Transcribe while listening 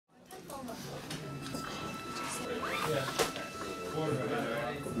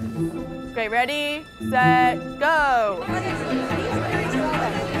Okay, ready, set, go.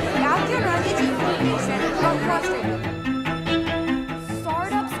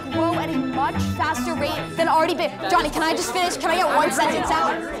 Startups grow at a much faster rate than already been. Johnny, can I just finish? Can I get one sentence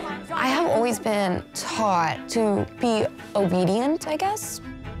out? I have always been taught to be obedient, I guess.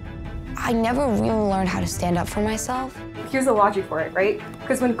 I never really learned how to stand up for myself. Here's the logic for it, right?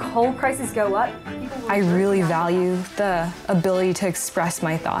 Because when coal prices go up, I really value the ability to express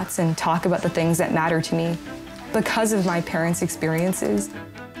my thoughts and talk about the things that matter to me because of my parents' experiences.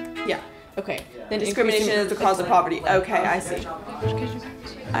 Yeah, okay. Then discrimination is the cause of poverty. Okay, I see.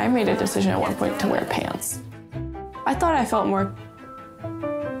 I made a decision at one point to wear pants. I thought I felt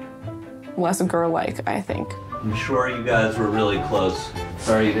less girl-like, I think. I'm sure you guys were really close.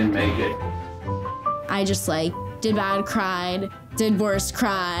 Sorry you didn't make it. I just did bad, cried, did worse,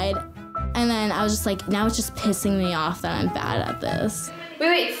 cried. And then I was just like, now it's just pissing me off that I'm bad at this.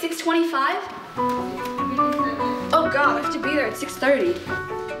 Wait, 6:25? Oh God, I have to be there at 6:30.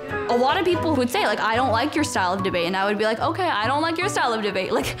 A lot of people would say, I don't like your style of debate, and I would be like, okay, I don't like your style of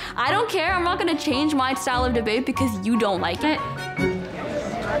debate. I don't care, I'm not gonna change my style of debate because you don't like it.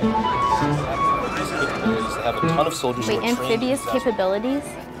 Have a ton of soldiers. Wait, amphibious capabilities?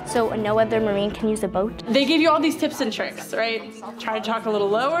 So no other Marine can use a boat? They give you all these tips and tricks, right? Try to talk a little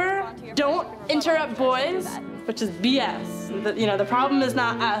lower. Don't interrupt boys, which is BS. The problem is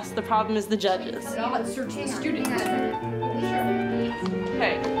not us, the problem is the judges.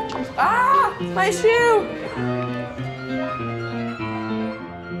 Hey. Ah, my shoe!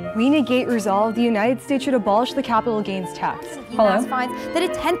 We negate resolve. The United States should abolish the capital gains tax. Hello? Fines, that a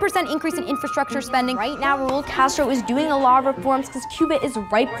 10% increase in infrastructure spending. Right now, Raul Castro is doing a lot of reforms because Cuba is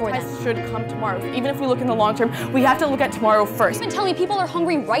ripe for them. Should come tomorrow. Even if we look in the long term, we have to look at tomorrow first. You've been telling me people are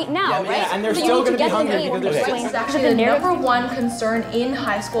hungry right now, right? Yeah, and they're still going to be hungry because they're This is actually the #1 concern in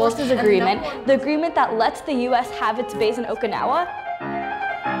high schools. Agreement, the agreement that lets the U.S. have its base in Okinawa,